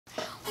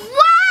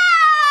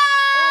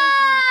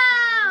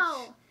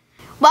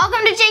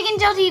Welcome to Jake and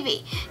Jill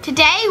TV.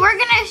 Today we're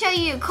gonna show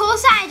you a cool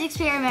science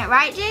experiment,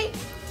 right, Jake?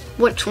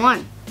 Which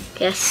one?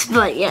 Yes,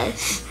 but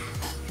yes.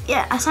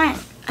 Yeah, a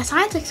science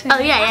experiment.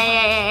 Oh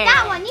yeah.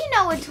 That one, you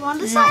know which one?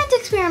 The science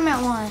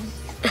experiment one.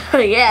 Oh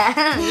yeah.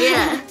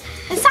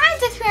 The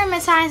science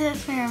experiment.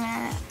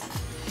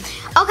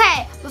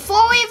 Okay,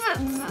 before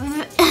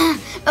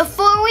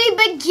we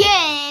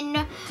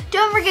begin,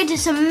 don't forget to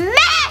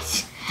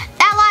smash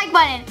that like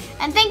button.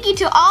 And thank you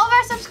to all of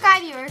our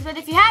subscribed viewers. But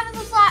if you haven't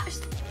subscribed,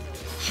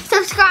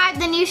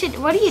 then you should.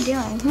 What are you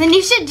doing? Then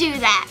you should do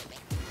that.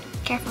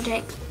 Careful,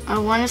 Jake. I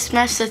want to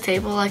smash the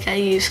table like I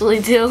usually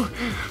do.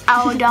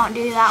 Oh, don't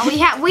do that.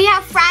 We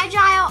have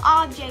fragile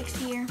objects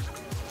here.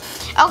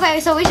 Okay,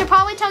 so we should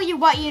probably tell you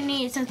what you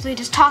need since we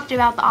just talked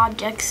about the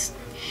objects.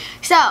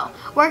 So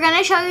we're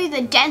gonna show you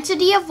the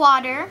density of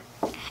water,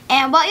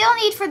 and what you'll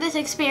need for this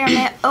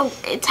experiment. Oh,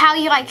 it's how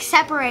you like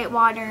separate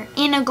water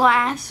in a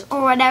glass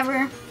or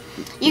whatever.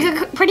 You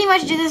could pretty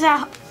much do this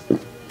at.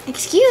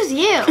 Excuse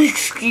you.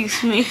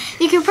 Excuse me.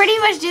 You can pretty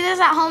much do this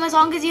at home as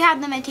long as you have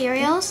the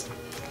materials.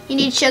 You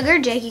need sugar,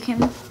 Jake. You can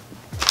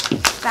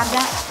grab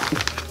that.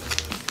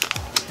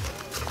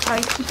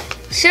 Sorry.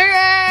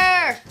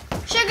 Sugar.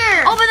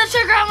 Sugar. Open the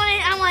sugar. I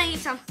want to eat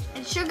some.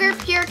 It's sugar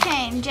pure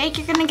cane. Jake,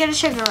 you're gonna get a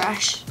sugar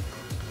rush.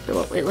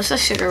 Wait, what's a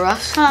sugar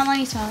rush? Hold on, let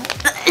me smell it.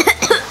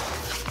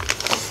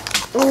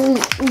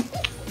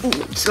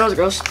 It smells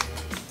gross.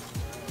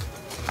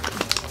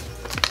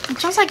 It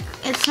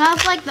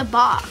smells like the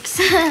box.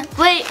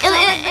 Wait,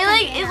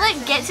 it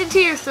like gets into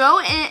your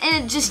throat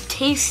and it just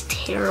tastes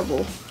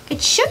terrible.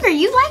 It's sugar.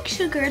 You like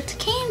sugar. It's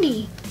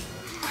candy.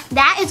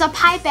 That is a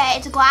pipette.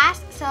 It's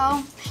glass,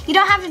 so you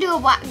don't have to do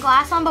a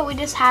glass one, but we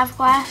just have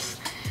glass.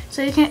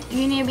 So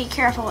you need to be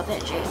careful with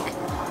it, Jake.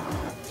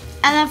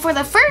 And then for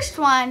the first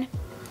one,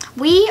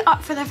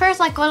 for the first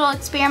like little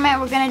experiment,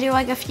 we're gonna do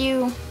like a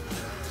few.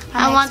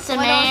 I want some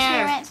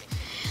air.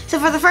 So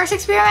for the first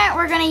experiment,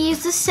 we're gonna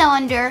use the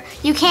cylinder.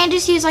 You can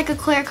just use like a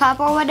clear cup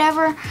or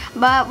whatever,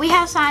 but we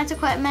have science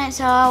equipment,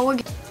 so we're.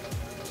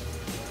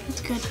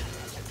 It's good.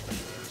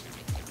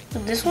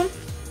 This one?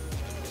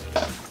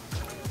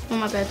 Oh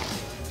my bad.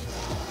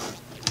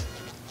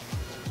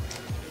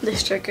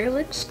 This trigger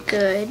looks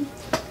good.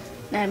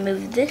 Now I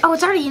moved it. Oh,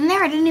 it's already in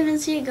there. I didn't even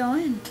see it go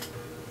in.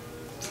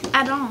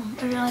 At all.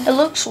 It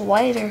looks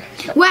whiter.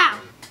 Wow.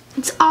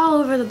 It's all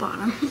over the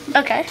bottom.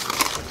 Okay.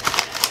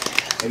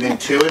 And then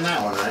 2 in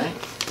that one, right?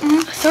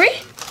 Mm-hmm.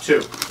 3?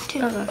 2.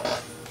 Okay.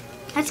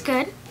 That's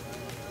good.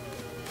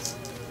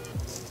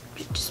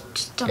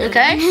 Just don't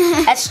okay.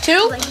 That's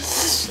 2?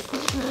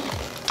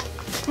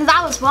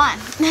 That was 1.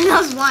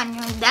 That was 1.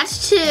 You're like,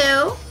 that's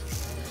 2.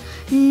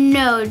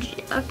 No.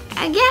 Okay,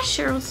 I guess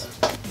sure.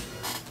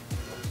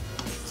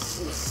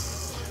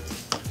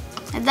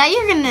 I thought you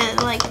were gonna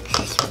like.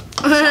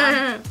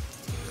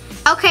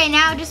 Okay,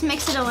 now just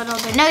mix it a little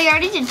bit. No, you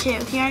already did 2.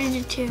 You already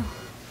did 2.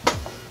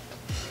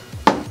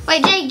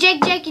 Wait,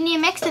 Jake, you need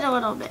to mix it a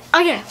little bit.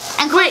 Okay.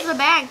 And close the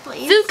bag,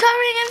 please. Food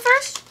coloring in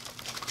first?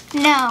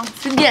 No.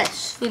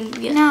 Yes.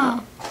 Yes.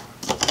 No.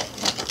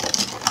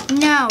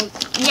 No.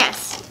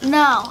 Yes.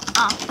 No.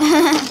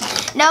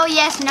 No,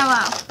 yes, no.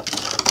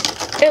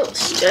 It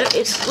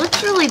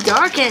looks really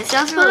dark and it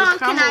sounds really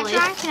crumbly.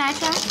 Can I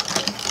try?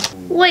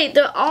 Wait,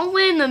 they're all the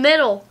way in the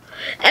middle.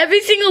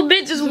 Every single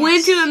bit just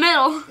went to the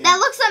middle. That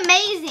looks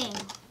amazing.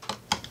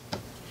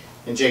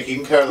 And Jake, you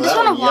can color that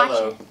one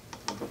yellow.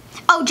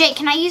 Oh, Jake,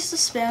 can I use the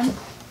spoon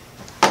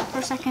for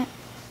a second?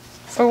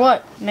 For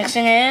what?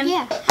 Mixing it in?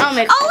 Yeah. I'll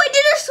mix it. Oh, it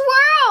did a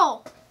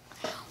swirl!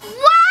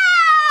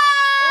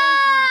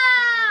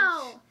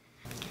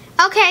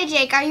 Wow! Okay,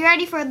 Jake, are you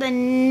ready for the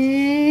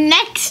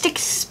next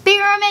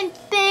experiment?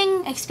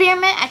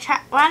 I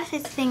want to say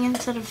thing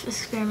instead of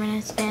experiment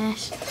in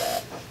Spanish.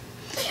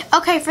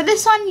 Okay, for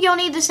this one, you'll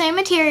need the same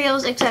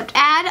materials, except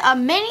add a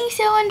mini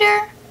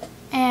cylinder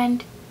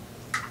and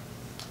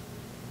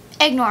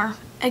ignore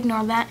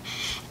that.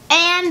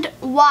 And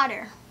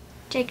water.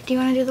 Jake, do you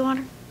want to do the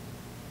water?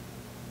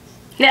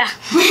 Yeah.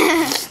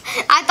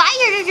 I thought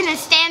you were just going to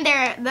stand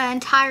there the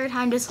entire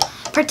time just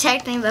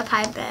protecting the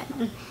pipette.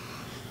 And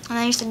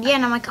then you said, yeah,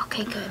 and I'm like,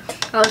 okay, good.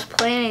 I was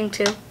planning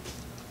to.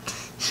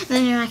 And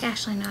then you're like,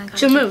 actually, no, I got to.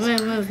 So move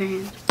your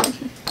hand.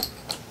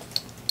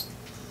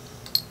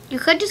 You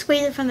could just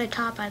squeeze it from the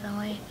top, by the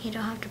way. You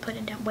don't have to put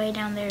it way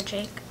down there,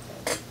 Jake.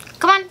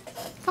 Come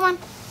on.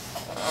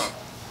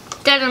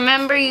 Dad,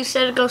 remember you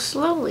said to go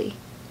slowly.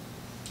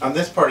 On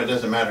this part, it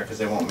doesn't matter because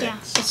they won't mix. Yeah,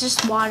 it's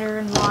just water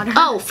and water.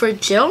 Oh, for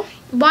Jill?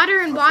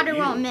 Water and water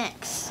won't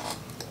mix.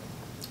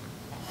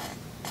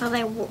 Well,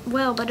 they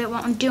will, but it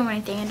won't do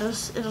anything. It'll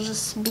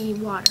just be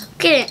water.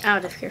 Get it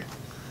out of here.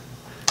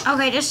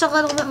 Okay, just a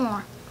little bit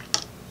more.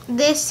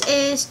 This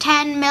is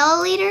 10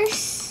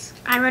 milliliters.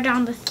 I wrote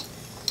down the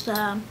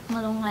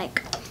little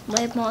like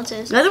label. It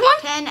says another one?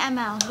 10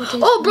 ml. Which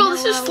is oh, bro,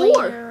 this is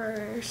 4.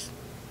 And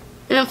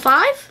then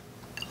 5?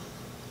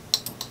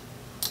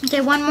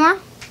 Okay, one more.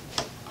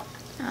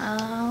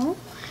 Oh.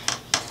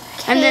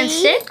 And then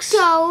 6?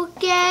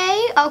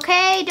 Okay,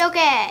 doke.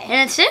 And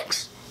then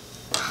 6?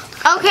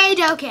 Okay,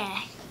 doke.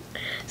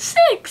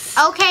 6.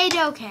 Okay,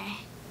 dokay.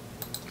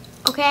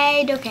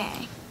 Okay,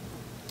 dokay.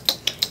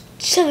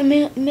 7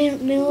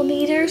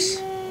 millimeters.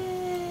 Okay,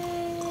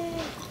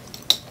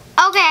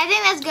 I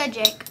think that's good,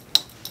 Jake.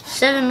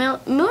 7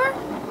 more?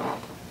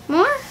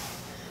 More?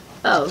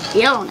 Oh,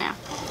 yellow now.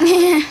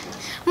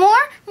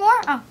 More?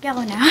 Oh,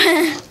 yellow now.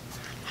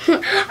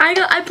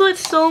 I put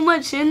so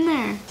much in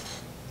there.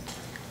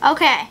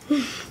 Okay.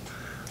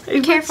 I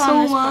Careful put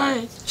on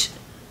so this part.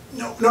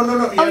 No.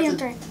 Oh, You you're have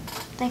to, right.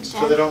 Thanks,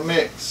 so Dad. they don't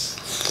mix.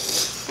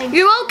 Thanks.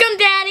 You're welcome,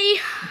 Daddy.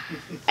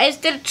 I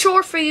just did a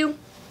chore for you.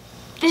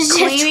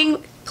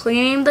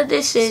 Cleaning the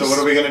dishes. So what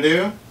are we gonna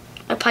do?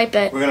 I pipe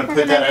it. We're gonna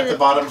put that at the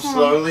bottom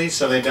slowly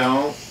so they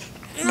don't.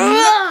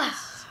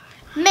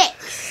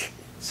 Mix.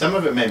 Some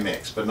of it may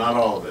mix, but not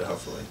all of it,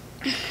 hopefully.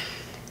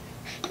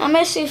 I'm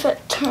gonna see if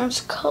it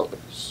turns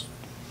colors.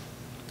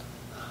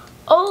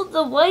 Oh,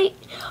 the white.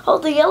 Oh,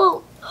 the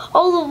yellow.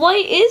 Oh, the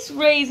white is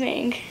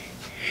raising.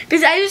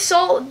 Because I just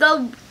saw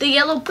the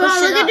yellow push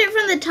Wow, look it up. at it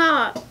from the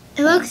top.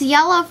 It looks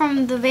yellow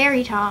from the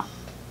very top.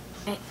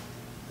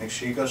 Make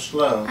sure you go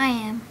slow. I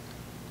am.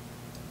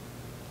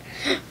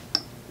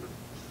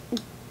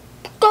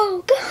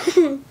 Go,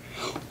 go.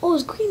 Oh,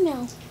 it's green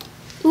now.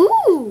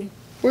 Ooh.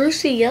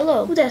 Where's the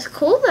yellow? Ooh, that's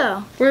cool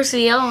though. Where's the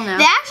yellow now?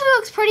 That actually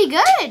looks pretty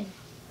good.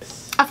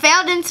 A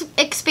failed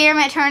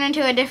experiment turned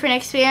into a different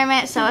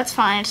experiment, so it's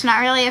fine. It's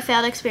not really a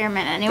failed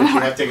experiment But you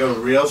anymore. have to go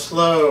real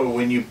slow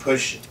when you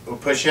push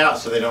out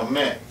so they don't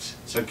mix.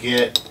 So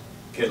get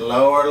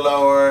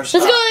lower,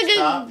 stop, go again.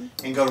 stop,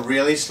 and go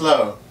really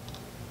slow.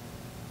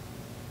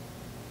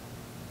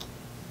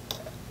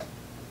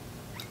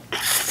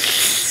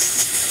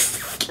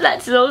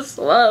 That's so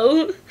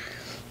slow.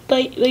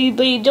 But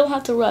you don't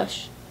have to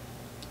rush.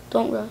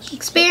 Don't rush.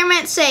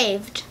 Experiment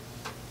saved.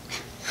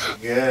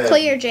 Good.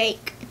 Clear,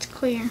 Jake. It's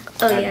clear.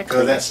 Oh Now yeah.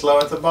 go that slow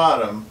at the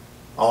bottom,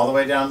 all the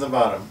way down to the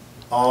bottom,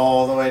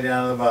 all the way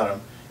down to the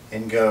bottom,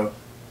 and go.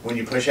 When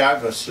you push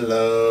out, go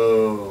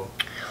slow.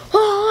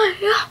 Oh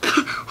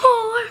yeah.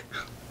 Oh.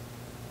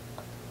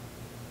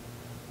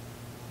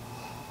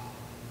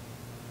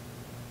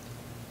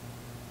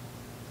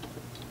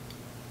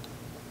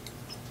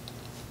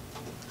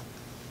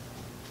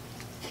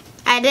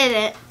 I did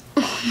it.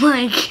 Oh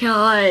my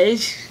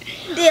gosh.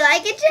 Do you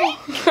like it,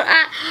 Jake?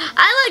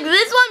 I like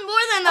this one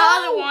more than the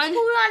other one.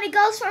 Hold on, it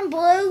goes from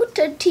blue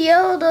to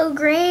teal to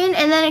green,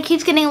 and then it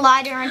keeps getting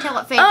lighter until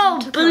it fades Oh,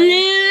 into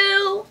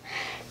green. blue.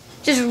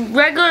 Just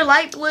regular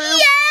light blue.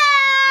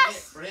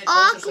 Yes! Bring it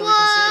closer so we can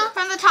see Aqua!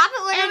 From the top,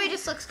 it literally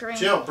just looks green. it.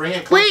 Jill, bring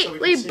it closer so we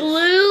can Wait, see it.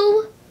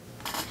 blue.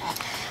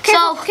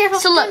 Careful, careful.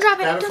 So look, don't drop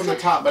it. Grab it from the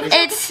top, buddy.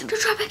 It's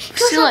Don't drop it. See,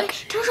 Don't drop look.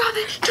 it. Don't drop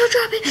it. Don't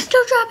drop it.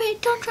 Don't drop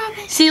it. Don't drop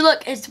it. see,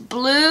 look, it's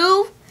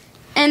blue,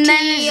 and then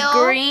it's Teal.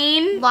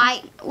 green.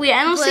 Light. Wait,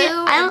 I don't Blue. see it.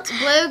 I don't. It's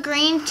blue,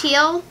 green,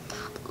 teal,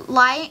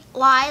 light,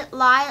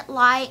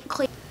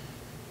 clear.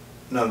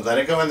 No, let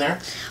it go in there.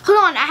 Hold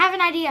on, I have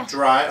an idea.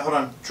 Dry it. Hold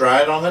on.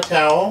 Dry it on the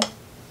towel.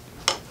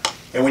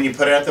 And when you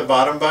put it at the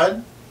bottom,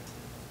 bud,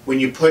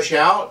 when you push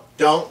out,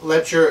 don't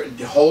let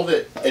hold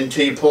it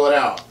until you pull it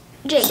out.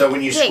 Jake, So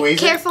when you Jake,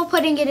 squeeze it- careful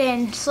putting it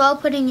in. Slow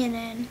putting it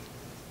in.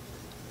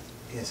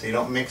 Yeah, so you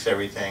don't mix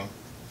everything.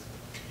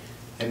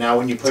 And now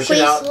when you push Squeeze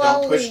it out,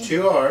 don't slowly. push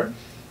too hard.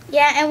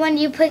 Yeah, and when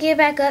you pick it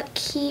back up,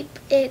 keep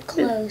it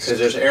closed. Because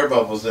there's air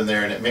bubbles in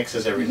there and it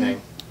mixes everything.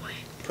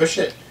 Push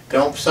it.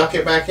 Don't suck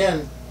it back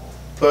in.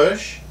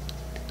 Push.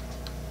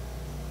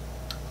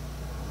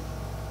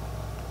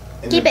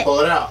 And Keep then it. pull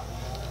it out.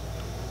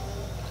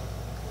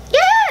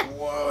 Yeah!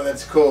 Whoa,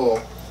 that's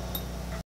cool.